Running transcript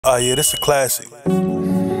Oh yeah, this a classic. Money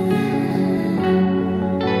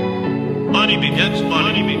begets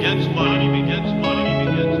money begets money begets money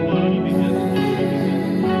begets money begets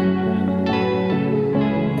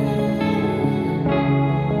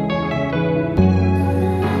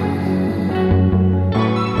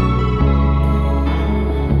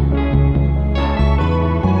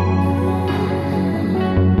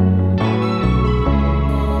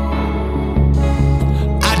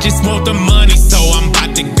I just want the money, so I'm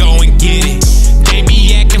about to go and get it. They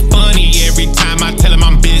be acting funny every time I tell them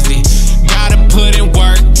I'm busy. Gotta put in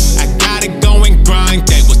work, I gotta go and grind.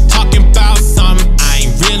 They was talking about something, I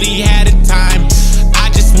ain't really had the time. I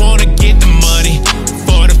just wanna get the money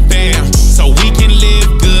for the fam, so we can live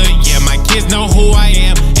good. Yeah, my kids know who I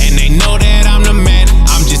am, and they know that I'm the man.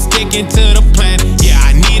 I'm just sticking to the plan. Yeah,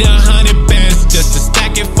 I need 100 bands just to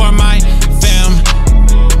stack it for my fam.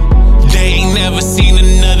 They ain't never seen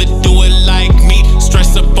another do it like me.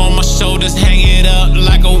 Stress up on my shoulders, hang it up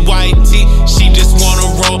like a white tee. She just wanna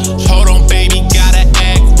roll, hold on baby, gotta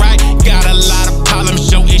act right. Got a lot of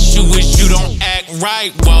problems, your issue is you don't act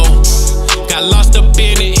right. Whoa, got lost up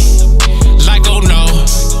in it, like oh no.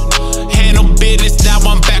 Handle business, now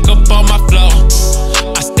I'm back up on my flow.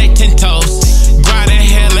 I stay 10 toes, grinding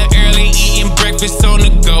hella early, eating breakfast on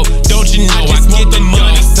the go. Don't you know I get the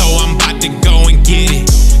money, so I'm about to go and get it.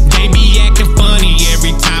 They be acting funny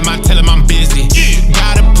every time I tell them I'm busy.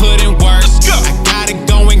 Gotta put in work, I gotta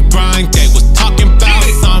go and grind. They was talking about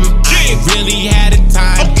something, I ain't really had the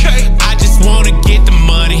time. I just wanna get the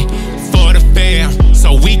money for the fam,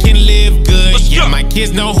 so we can live good. Yeah, my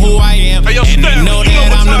kids know who I am, and they know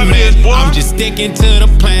that I'm the man. I'm just sticking to the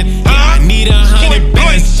plan. Yeah, I need 100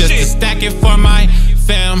 bands just to stack it for my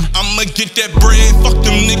fam. I'ma get that bread, fuck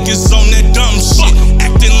them niggas on that dumb shit.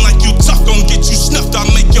 Acting like you talk gon' get you snuffed, I'll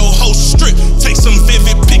make your whole strip. Take some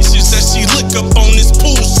vivid pictures as she lick up on this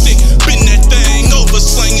pool stick. Bend that thing over,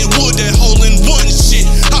 slanging wood, that hole in one shit.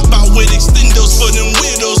 Hop out with extendos for them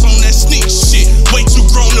widows on that sneak shit. Way too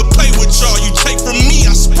grown to play with y'all, you take from me,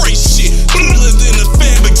 I spray shit. Cooler than a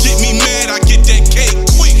fan, but get me mad, I get that cake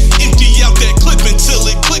quick. Empty out that clip until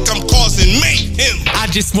it click, I'm causing mayhem. I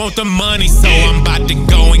just want the money, so I'm about to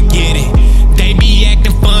go and get it. They be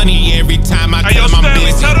acting funny every time I tell them I'm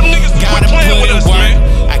busy. Gotta put in work,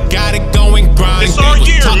 I gotta go and grind. It's our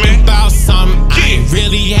year, talking man. about something, I ain't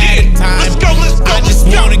really